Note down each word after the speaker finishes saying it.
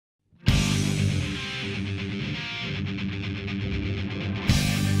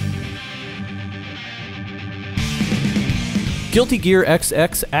Guilty Gear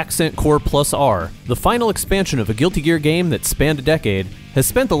XX Accent Core Plus R, the final expansion of a Guilty Gear game that spanned a decade, has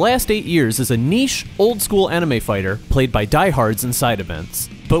spent the last 8 years as a niche, old-school anime fighter played by diehards in side events.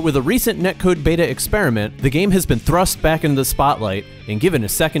 But with a recent Netcode beta experiment, the game has been thrust back into the spotlight and given a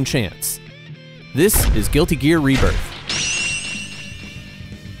second chance. This is Guilty Gear Rebirth.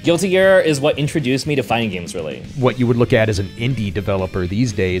 Guilty Gear is what introduced me to fighting games, really. What you would look at as an indie developer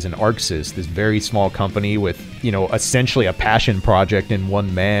these days in Arxis, this very small company with, essentially a passion project in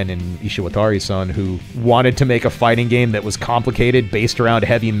one man in Ishiwatari-san, who wanted to make a fighting game that was complicated, based around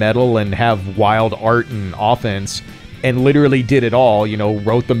heavy metal, and have wild art and offense, and literally did it all,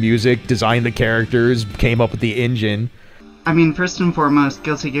 wrote the music, designed the characters, came up with the engine. I mean, first and foremost,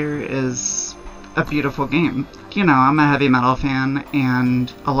 Guilty Gear is a beautiful game. I'm a heavy metal fan,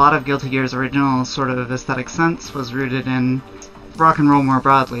 and a lot of Guilty Gear's original sort of aesthetic sense was rooted in rock and roll more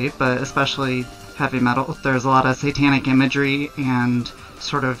broadly, but especially heavy metal. There's a lot of satanic imagery and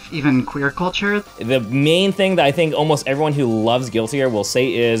sort of even queer culture. The main thing that I think almost everyone who loves Guilty Gear will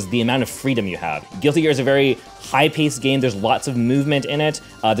say is the amount of freedom you have. Guilty Gear is a very high-paced game. There's lots of movement in it.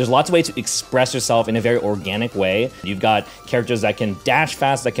 There's lots of ways to express yourself in a very organic way. You've got characters that can dash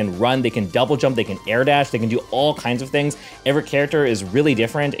fast, that can run, they can double jump, they can air dash, they can do all kinds of things. Every character is really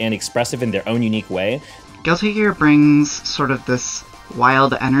different and expressive in their own unique way. Guilty Gear brings sort of this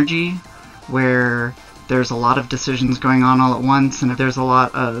wild energy where there's a lot of decisions going on all at once, and there's a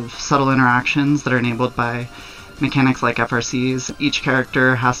lot of subtle interactions that are enabled by mechanics like FRCs. Each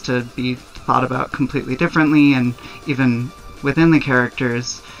character has to be thought about completely differently, and even within the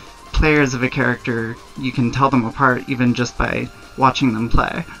characters, players of a character, you can tell them apart even just by watching them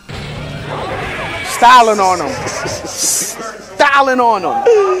play. Styling on them. Styling on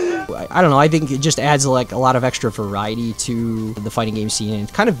them. I don't know, I think it just adds like a lot of extra variety to the fighting game scene, and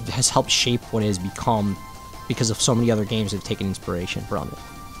it kind of has helped shape what it has become because of so many other games that have taken inspiration from it.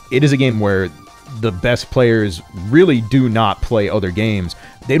 It is a game where the best players really do not play other games.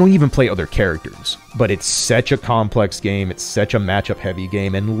 They don't even play other characters. But it's such a complex game, it's such a matchup-heavy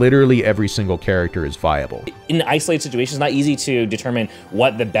game, and literally every single character is viable. In isolated situations, it's not easy to determine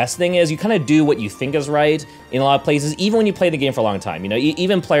what the best thing is. You kind of do what you think is right in a lot of places, even when you play the game for a long time.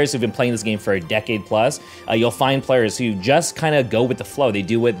 Even players who've been playing this game for a decade plus, you'll find players who just kind of go with the flow. They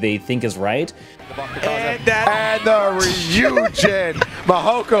do what they think is right. And the reunion!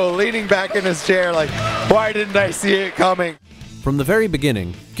 Mahoko leaning back in his chair like, why didn't I see it coming? From the very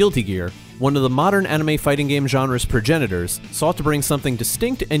beginning, Guilty Gear, one of the modern anime fighting game genre's progenitors, sought to bring something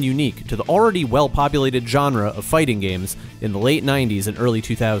distinct and unique to the already well-populated genre of fighting games in the late 90s and early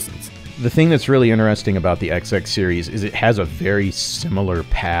 2000s. The thing that's really interesting about the XX series is it has a very similar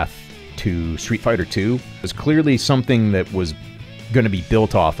path to Street Fighter II. It was clearly something that was going to be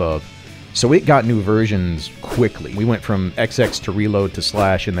built off of, so it got new versions quickly. We went from XX to Reload to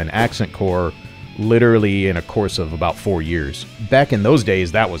Slash and then Accent Core literally in a course of about 4 years. Back in those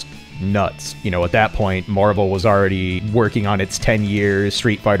days, that was nuts. At that point, Marvel was already working on its 10 years.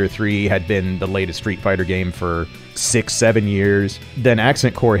 Street Fighter III had been the latest Street Fighter game for 6-7 years. Then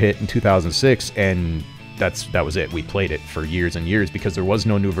Accent Core hit in 2006, and that was it. We played it for years and years because there was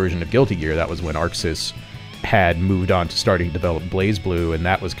no new version of Guilty Gear. That was when Arxis had moved on to starting to develop BlazBlue, and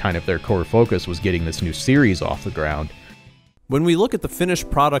that was kind of their core focus, was getting this new series off the ground. When we look at the finished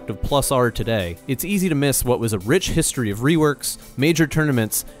product of Plus R today, it's easy to miss what was a rich history of reworks, major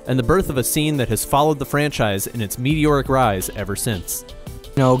tournaments, and the birth of a scene that has followed the franchise in its meteoric rise ever since.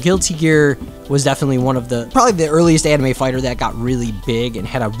 Guilty Gear was definitely one of probably the earliest anime fighter that got really big and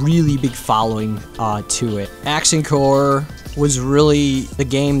had a really big following to it. Accent Core was really the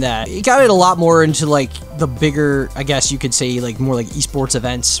game that it got it a lot more into like the bigger, I guess you could say, like more like esports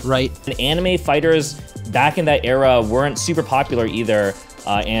events, right? And anime fighters back in that era weren't super popular either,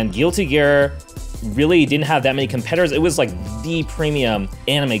 and Guilty Gear really didn't have that many competitors. It was like the premium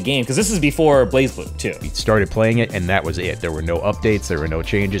anime game, because this is before BlazBlue too. We started playing it and that was it. There were no updates, there were no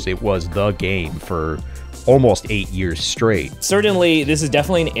changes. It was the game for almost 8 years straight. Certainly, this is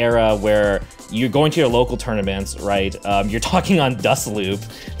definitely an era where you're going to your local tournaments, right? You're talking on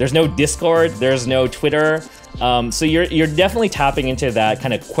Dustloop. There's no Discord, there's no Twitter. So you're definitely tapping into that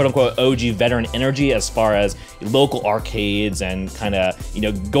kind of quote-unquote OG veteran energy as far as local arcades and kind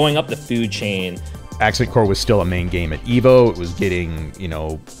of, going up the food chain. Accent Core was still a main game at EVO. It was getting,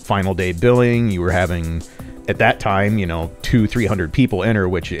 final day billing. You were having, at that time, 200-300 people enter,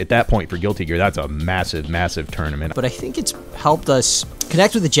 which at that point for Guilty Gear, that's a massive, massive tournament. But I think it's helped us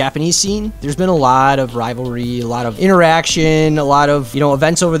connect with the Japanese scene. There's been a lot of rivalry, a lot of interaction, a lot of,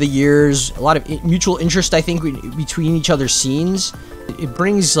 events over the years, a lot of mutual interest, I think, between each other's scenes. It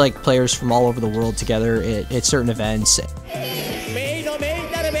brings like players from all over the world together at certain events.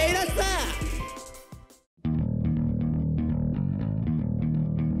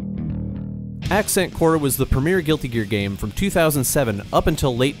 Accent Core was the premier Guilty Gear game from 2007 up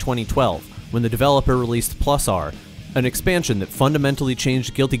until late 2012, when the developer released Plus R, an expansion that fundamentally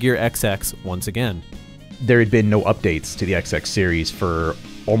changed Guilty Gear XX once again. There had been no updates to the XX series for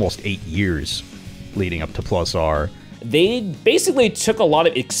almost 8 years leading up to Plus R. They basically took a lot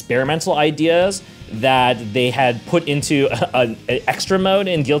of experimental ideas that they had put into an extra mode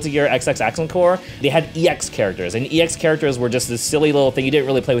in Guilty Gear XX Accent Core. They had EX characters, and EX characters were just this silly little thing. You didn't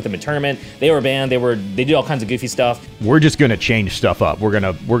really play with them in tournament. They were banned. They did all kinds of goofy stuff. We're just gonna change stuff up. We're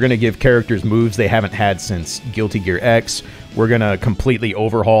gonna give characters moves they haven't had since Guilty Gear X. We're gonna completely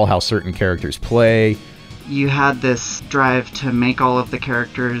overhaul how certain characters play. You had this drive to make all of the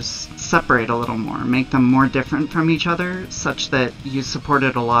characters separate a little more, make them more different from each other, such that you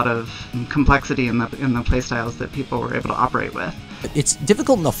supported a lot of complexity in the playstyles that people were able to operate with. It's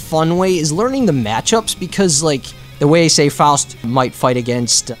difficult in a fun way is learning the matchups, because like the way, say, Faust might fight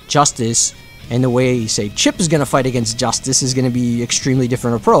against Justice and the way, say, Chip is going to fight against Justice is going to be extremely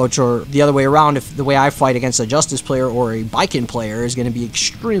different approach, or the other way around, if the way I fight against a Justice player or a Baiken player is going to be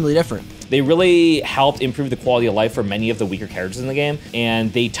extremely different. They really helped improve the quality of life for many of the weaker characters in the game,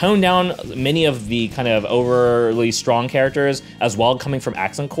 and they toned down many of the kind of overly strong characters as well, coming from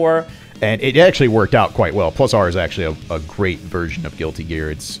Accent Core. And it actually worked out quite well. Plus R is actually a great version of Guilty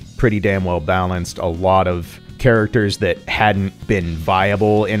Gear. It's pretty damn well balanced. A lot of characters that hadn't been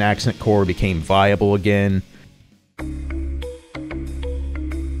viable in Accent Core became viable again.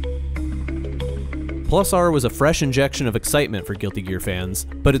 Plus R was a fresh injection of excitement for Guilty Gear fans,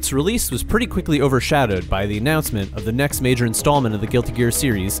 but its release was pretty quickly overshadowed by the announcement of the next major installment of the Guilty Gear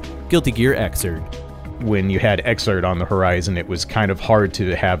series, Guilty Gear Xrd. When you had Xrd on the horizon, it was kind of hard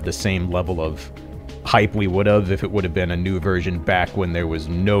to have the same level of hype we would have if it would have been a new version back when there was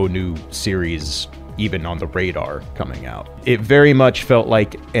no new series even on the radar coming out. It very much felt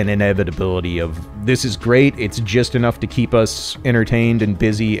like an inevitability of, this is great, it's just enough to keep us entertained and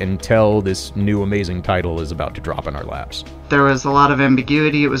busy until this new amazing title is about to drop in our laps. There was a lot of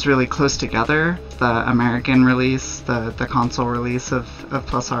ambiguity. It was really close together. The American release, the console release of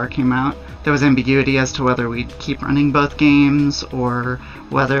Plus R came out. There was ambiguity as to whether we'd keep running both games or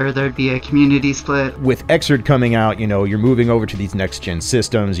whether there'd be a community split. With Xrd coming out, you know, you're moving over to these next-gen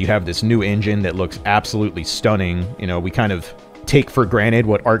systems. You have this new engine that looks absolutely stunning. You know, we kind of take for granted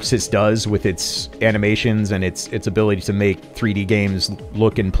what ArcSys does with its animations and its ability to make 3D games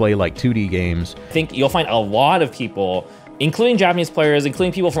look and play like 2D games. I think you'll find a lot of people, including Japanese players,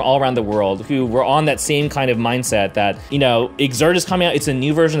 including people from all around the world, who were on that same kind of mindset that, you know, Xrd is coming out, it's a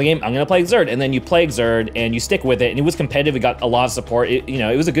new version of the game, I'm gonna play Xrd, and then you play Xrd and you stick with it, and it was competitive, it got a lot of support,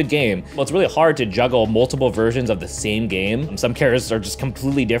 it was a good game. Well, it's really hard to juggle multiple versions of the same game. Some characters are just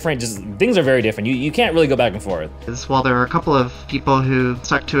completely different, things are very different. You can't really go back and forth. While there were a couple of people who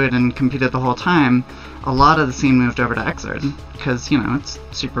stuck to it and competed the whole time, a lot of the scene moved over to Xrd because, you know, it's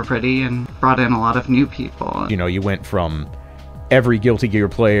super pretty and brought in a lot of new people. You know, you went from every Guilty Gear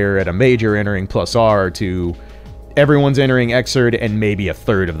player at a major entering Plus R to everyone's entering Xrd and maybe a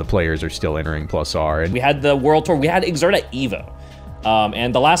third of the players are still entering Plus R. And we had the World Tour, we had Xrd at EVO.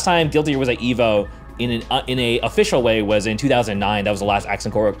 And the last time Guilty Gear was at EVO in a official way was in 2009. That was the last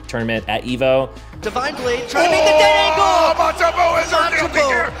Accent Core tournament at EVO. Divine Blade trying to make the dead angle! Matsubo is our Guilty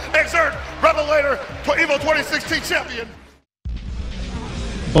Gear Xrd Revelator EVO 2016 champion.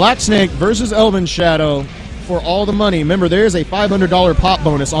 Black Snake versus Elven Shadow for all the money. Remember, there's a $500 pop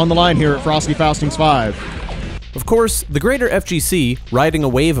bonus on the line here at Frosty Faustings 5. Of course, the greater FGC, riding a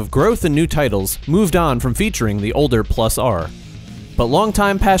wave of growth and new titles, moved on from featuring the older Plus R. But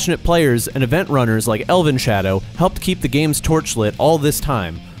longtime passionate players and event runners like Elven Shadow helped keep the game's torch lit all this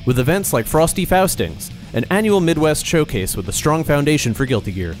time, with events like Frosty Faustings, an annual Midwest showcase with a strong foundation for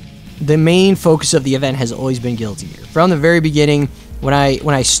Guilty Gear. The main focus of the event has always been Guilty Gear. From the very beginning, when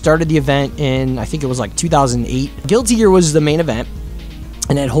I started the event in, I think it was like 2008, Guilty Gear was the main event,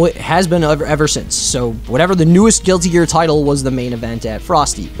 and it has been ever since. So whatever the newest Guilty Gear title was the main event at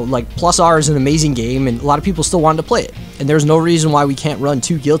Frosty. Like, Plus R is an amazing game, and a lot of people still wanted to play it. And there's no reason why we can't run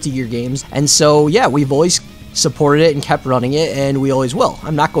 2 Guilty Gear games. And so, yeah, we've always supported it and kept running it, and we always will.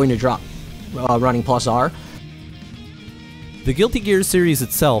 I'm not going to drop running Plus R. The Guilty Gear series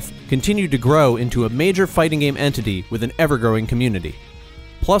itself continued to grow into a major fighting game entity with an ever-growing community.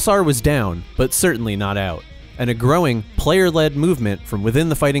 Plus R was down, but certainly not out, and a growing, player-led movement from within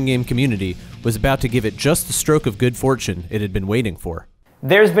the fighting game community was about to give it just the stroke of good fortune it had been waiting for.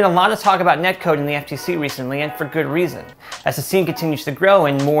 There's been a lot of talk about netcode in the FTC recently, and for good reason. As the scene continues to grow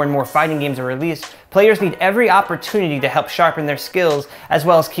and more fighting games are released, players need every opportunity to help sharpen their skills, as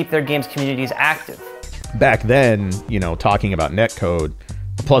well as keep their games' communities active. Back then, you know, talking about netcode,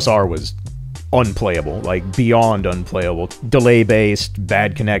 Plus R was unplayable, like beyond unplayable. Delay-based,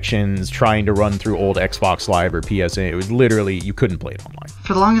 bad connections, trying to run through old Xbox Live or PSN. It was literally, you couldn't play it online.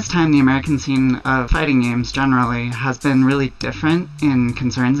 For the longest time, the American scene of fighting games generally has been really different in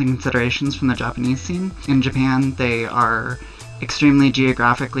concerns and considerations from the Japanese scene. In Japan, they are extremely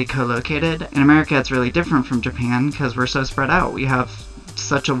geographically co-located. In America, it's really different from Japan because we're so spread out. We have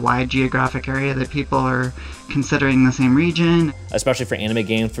such a wide geographic area that people are considering the same region. Especially for anime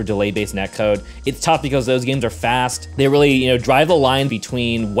games, for delay-based netcode, it's tough because those games are fast. They really, drive the line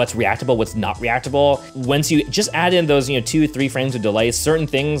between what's reactable, what's not reactable. Once you just add in those, 2-3 frames of delay, certain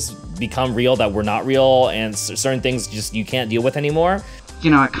things become real that were not real, and certain things just you can't deal with anymore.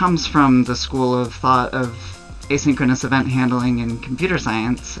 It comes from the school of thought of asynchronous event handling in computer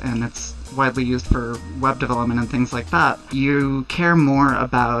science, and it's widely used for web development and things like that. You care more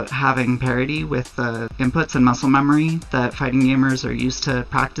about having parity with the inputs and muscle memory that fighting gamers are used to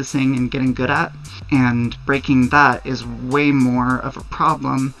practicing and getting good at, and breaking that is way more of a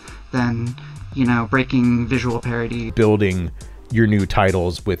problem than, breaking visual parity. Building your new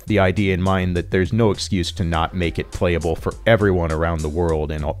titles with the idea in mind that there's no excuse to not make it playable for everyone around the world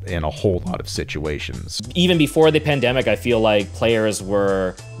in a whole lot of situations. Even before the pandemic, I feel like players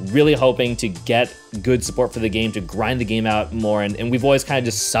were really hoping to get good support for the game, to grind the game out more, and we've always kind of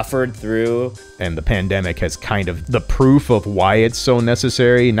just suffered through. And the pandemic has kind of the proof of why it's so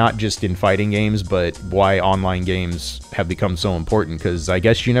necessary, not just in fighting games, but why online games have become so important, because I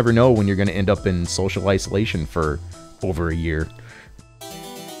guess you never know when you're going to end up in social isolation for over a year.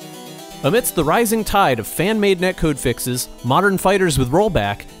 Amidst the rising tide of fan-made netcode fixes, modern fighters with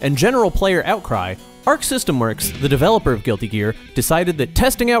rollback, and general player outcry, Arc System Works, the developer of Guilty Gear, decided that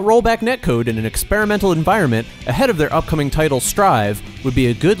testing out rollback netcode in an experimental environment ahead of their upcoming title Strive would be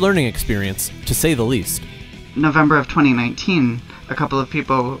a good learning experience, to say the least. November of 2019, a couple of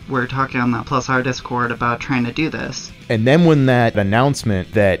people were talking on the Plus R Discord about trying to do this. And then when that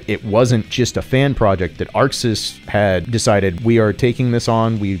announcement that it wasn't just a fan project, that ArcSys had decided, we are taking this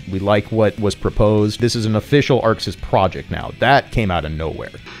on, we like what was proposed, this is an official ArcSys project now, that came out of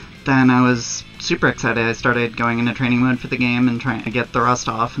nowhere. Then I was super excited. I started going into training mode for the game and trying to get the rust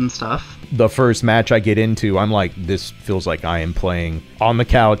off and stuff. The first match I get into, I'm like, this feels like I am playing on the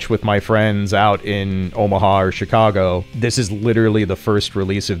couch with my friends out in Omaha or Chicago. This is literally the first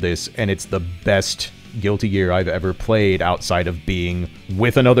release of this, and it's the best Guilty Gear I've ever played outside of being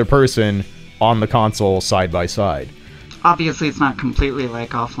with another person on the console side by side. Obviously, it's not completely like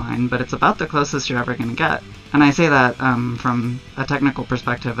offline, but it's about the closest you're ever going to get. And I say that from a technical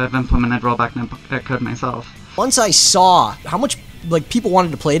perspective. I've implemented rollback netcode myself. Once I saw how much people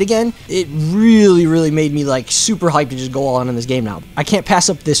wanted to play it again, it really made me super hyped to just go all in on this game now. I can't pass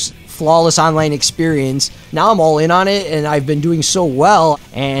up this flawless online experience. Now I'm all in on it, and I've been doing so well,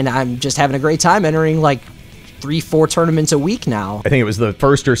 and I'm just having a great time entering 3-4 tournaments a week now. I think it was the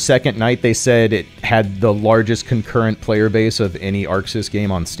first or second night they said it had the largest concurrent player base of any ArcSys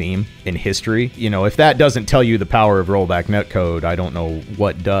game on Steam in history. If that doesn't tell you the power of rollback netcode, I don't know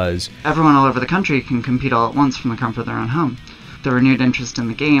what does. Everyone all over the country can compete all at once from the comfort of their own home. The renewed interest in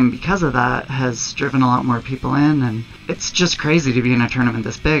the game because of that has driven a lot more people in, and it's just crazy to be in a tournament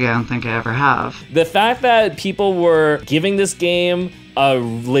this big. I don't think I ever have. The fact that people were giving this game a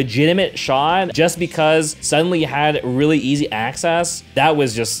legitimate shot just because suddenly you had really easy access, that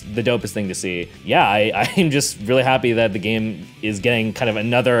was just the dopest thing to see. Yeah, I'm just really happy that the game is getting kind of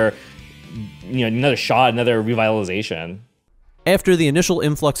another shot, another revitalization. After the initial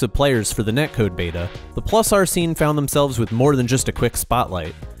influx of players for the netcode beta, the Plus R scene found themselves with more than just a quick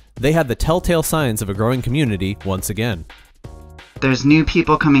spotlight. They had the telltale signs of a growing community once again. There's new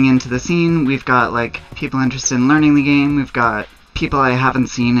people coming into the scene. We've got people interested in learning the game. We've got people I haven't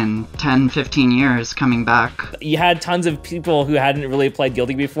seen in 10, 15 years coming back. You had tons of people who hadn't really played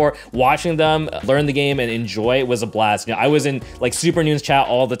Guilty before. Watching them learn the game and enjoy it was a blast. I was in Super Noon's chat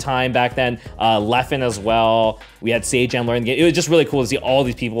all the time back then, Leffen as well. We had Sage Jam learning the game. It was just really cool to see all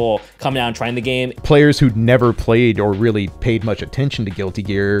these people coming out and trying the game. Players who'd never played or really paid much attention to Guilty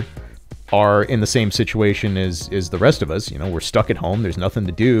Gear are in the same situation as the rest of us. We're stuck at home, there's nothing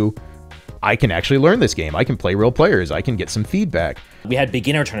to do. I can actually learn this game. I can play real players. I can get some feedback. We had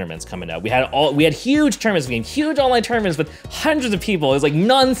beginner tournaments coming up. We had huge tournaments, huge online tournaments with hundreds of people. It was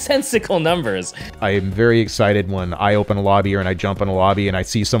nonsensical numbers. I am very excited when I open a lobby and I jump in a lobby and I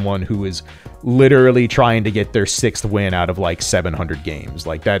see someone who is literally trying to get their 6th win out of 700 games.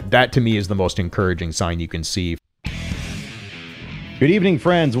 That to me is the most encouraging sign you can see. Good evening,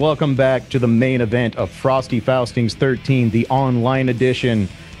 friends. Welcome back to the main event of Frosty Faustings 13, the online edition.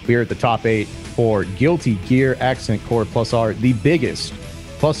 We are at the top 8 for Guilty Gear Accent Core Plus R, the biggest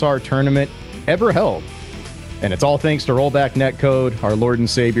Plus R tournament ever held. And it's all thanks to Rollback Netcode, our Lord and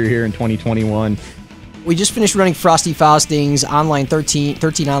Savior here in 2021. We just finished running Frosty Faustings online 13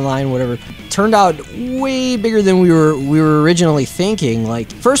 online, whatever. Turned out way bigger than we were originally thinking.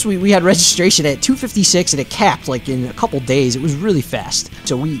 Like, first we had registration at 256 and it capped like in a couple days. It was really fast.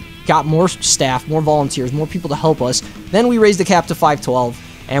 So we got more staff, more volunteers, more people to help us. Then we raised the cap to 512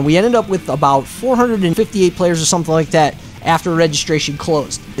 and we ended up with about 458 players or something like that after registration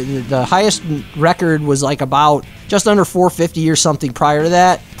closed. The highest record was like about just under 450 or something prior to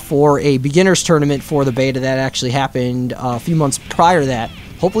that for a beginners tournament for the beta that actually happened a few months prior to that.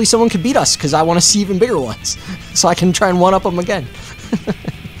 Hopefully someone can beat us because I want to see even bigger ones so I can try and one-up them again.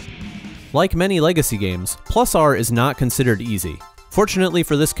 Like many legacy games, Plus R is not considered easy. Fortunately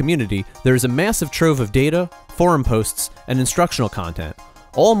for this community, there is a massive trove of data, forum posts, and instructional content,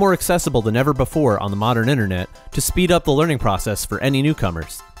 all more accessible than ever before on the modern internet to speed up the learning process for any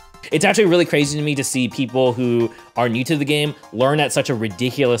newcomers. It's actually really crazy to me to see people who are new to the game learn at such a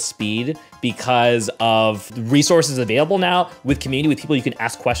ridiculous speed because of resources available now with community, with people you can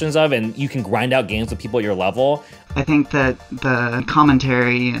ask questions of, and you can grind out games with people at your level. I think that the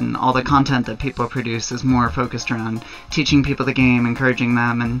commentary and all the content that people produce is more focused around teaching people the game, encouraging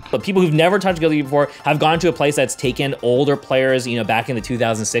them. But people who've never touched Guilty Gear before have gone to a place that's taken older players, you know, back in the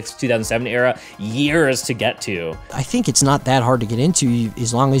 2006, 2007 era, years to get to. I think it's not that hard to get into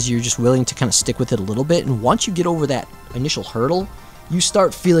as long as you're just willing to kind of stick with it a little bit. And once you get over that initial hurdle, you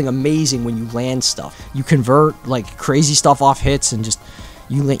start feeling amazing when you land stuff. You convert like crazy stuff off hits and just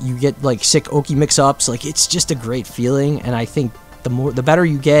you get like sick Oki mix-ups. Like, it's just a great feeling, and I think the better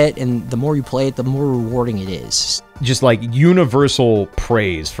you get and the more you play it, the more rewarding it is. Just like universal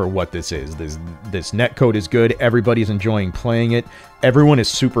praise for what this is. This netcode is good. Everybody's enjoying playing it. Everyone is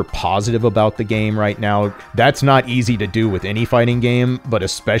super positive about the game right now. That's not easy to do with any fighting game, but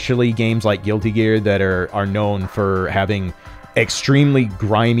especially games like Guilty Gear that are known for having extremely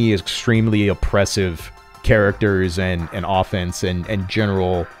grimy, extremely oppressive characters and offense and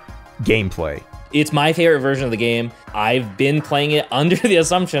general gameplay. It's my favorite version of the game. I've been playing it under the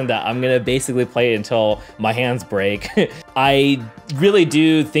assumption that I'm gonna basically play it until my hands break. I really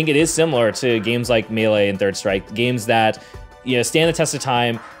do think it is similar to games like Melee and Third Strike, games that, you know, stand the test of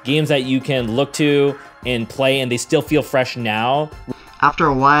time, games that you can look to and play and they still feel fresh now. After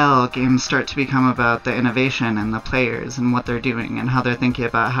a while, games start to become about the innovation and the players and what they're doing and how they're thinking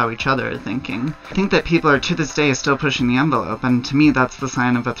about how each other are thinking. I think that people are, to this day, still pushing the envelope, and to me that's the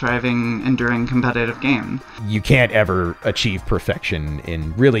sign of a thriving, enduring competitive game. You can't ever achieve perfection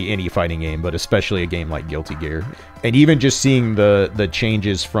in really any fighting game, but especially a game like Guilty Gear. And even just seeing the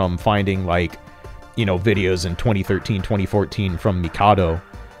changes from finding, like, you know, videos in 2013, 2014 from Mikado,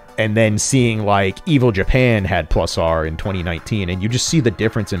 and then seeing like Evil Japan had Plus R in 2019, and you just see the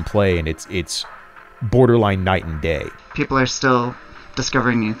difference in play, and it's borderline night and day. People are still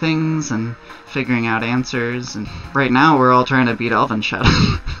discovering new things and figuring out answers, and right now we're all trying to beat Elven Shadow.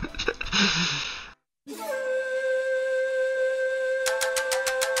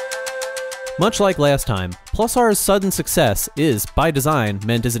 Much like last time, Plus R's sudden success is, by design,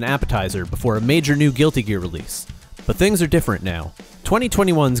 meant as an appetizer before a major new Guilty Gear release. But things are different now.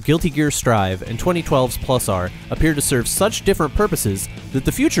 2021's Guilty Gear Strive and 2012's Plus R appear to serve such different purposes that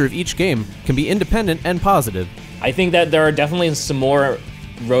the future of each game can be independent and positive. I think that there are definitely some more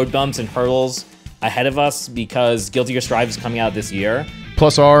road bumps and hurdles ahead of us because Guilty Gear Strive is coming out this year.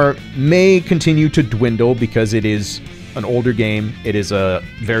 Plus R may continue to dwindle because it is an older game, it is a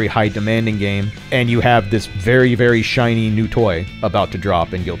very high demanding game, and you have this very, very shiny new toy about to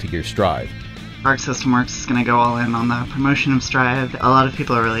drop in Guilty Gear Strive. Arc System Works is going to go all in on the promotion of Strive. A lot of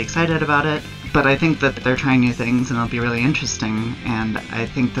people are really excited about it, but I think that they're trying new things and it'll be really interesting, and I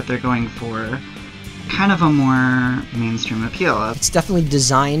think that they're going for kind of a more mainstream appeal. It's definitely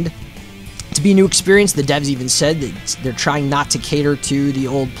designed to be a new experience. The devs even said that they're trying not to cater to the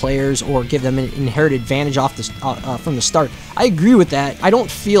old players or give them an inherent advantage off from the start. I agree with that. I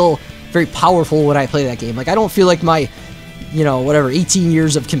don't feel very powerful when I play that game. Like, I don't feel like my, 18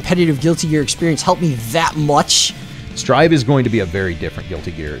 years of competitive Guilty Gear experience helped me that much. Strive is going to be a very different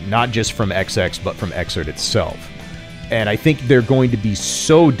Guilty Gear, not just from XX, but from Xrd itself. And I think they're going to be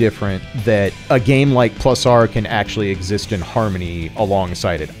so different that a game like Plus R can actually exist in harmony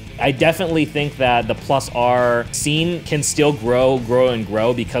alongside it. I definitely think that the Plus R scene can still grow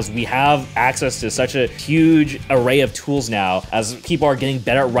because we have access to such a huge array of tools now. As people are getting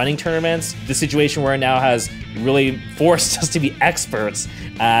better at running tournaments, the situation we're in now has really forced us to be experts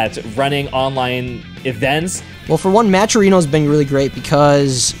at running online events. Well, for one, Match Arena has been really great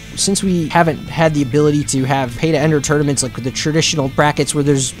because Since we haven't had the ability to have pay-to-enter tournaments like with the traditional brackets where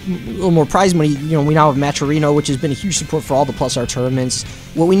there's a little more prize money, you know, we now have Match Arena, which has been a huge support for all the Plus R tournaments.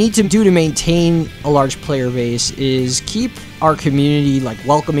 What we need to do to maintain a large player base is keep our community like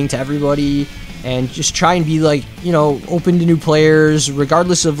welcoming to everybody and just try and be like, you know, open to new players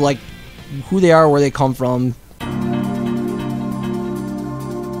regardless of like who they are, where they come from.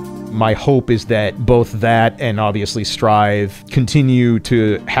 My hope is that both that and obviously Strive continue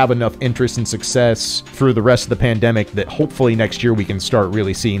to have enough interest and success through the rest of the pandemic that hopefully next year we can start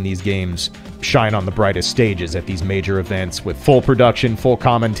really seeing these games shine on the brightest stages at these major events with full production, full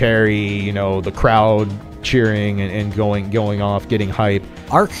commentary, you know, the crowd cheering and going off, getting hype.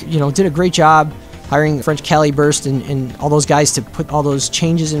 ARC, you know, did a great job hiring French Caliburst and all those guys to put all those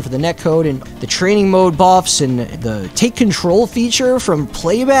changes in for the netcode and the training mode buffs and the take control feature from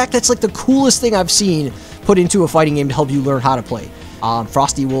playback. That's like the coolest thing I've seen put into a fighting game to help you learn how to play.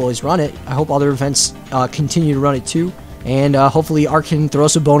 Frosty will always run it. I hope other events continue to run it too. And hopefully ARC can throw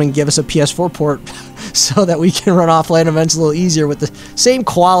us a bone and give us a PS4 port so that we can run offline events a little easier with the same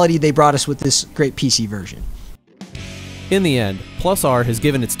quality they brought us with this great PC version. In the end, Plus R has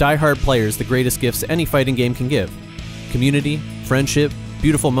given its die-hard players the greatest gifts any fighting game can give. Community, friendship,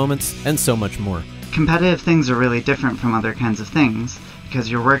 beautiful moments, and so much more. Competitive things are really different from other kinds of things because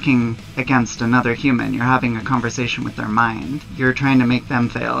you're working against another human. You're having a conversation with their mind. You're trying to make them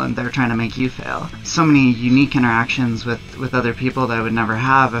fail and they're trying to make you fail. So many unique interactions with other people that I would never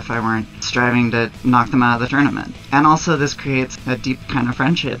have if I weren't striving to knock them out of the tournament. And also this creates a deep kind of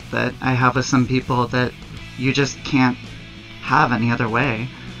friendship that I have with some people that you just can't have any other way.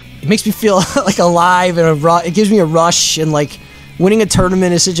 It makes me feel like alive and it gives me a rush, and like winning a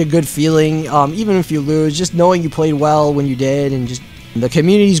tournament is such a good feeling. Even if you lose, just knowing you played well when you did, and just the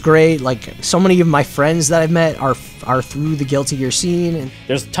community's great. Like so many of my friends that I've met are through the Guilty Gear scene. And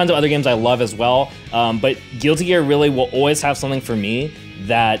there's tons of other games I love as well, but Guilty Gear really will always have something for me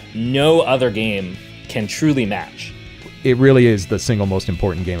that no other game can truly match. It really is the single most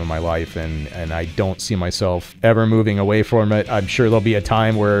important game of my life, and I don't see myself ever moving away from it. I'm sure there'll be a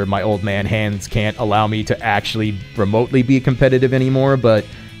time where my old man hands can't allow me to actually remotely be competitive anymore, but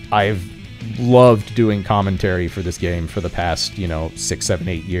I've loved doing commentary for this game for the past, 6, 7,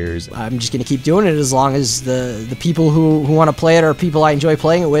 8 years. I'm just going to keep doing it as long as the people who want to play it are people I enjoy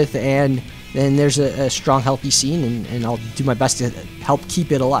playing it with, and then there's a strong, healthy scene, and I'll do my best to help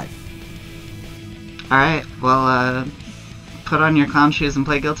keep it alive. All right, well, put on your clown shoes and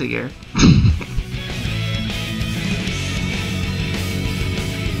play Guilty Gear.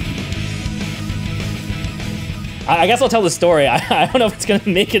 I guess I'll tell the story. I don't know if it's going to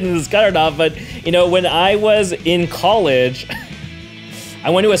make it in this cut or not, but, when I was in college, I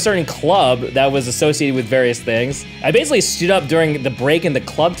went to a certain club that was associated with various things. I basically stood up during the break in the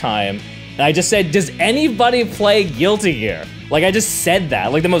club time, and I just said, does anybody play Guilty Gear? Like, I just said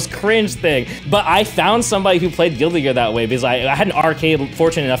that, like the most cringe thing. But I found somebody who played Guilty Gear that way because I had an arcade,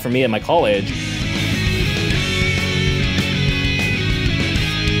 fortunate enough for me at my college.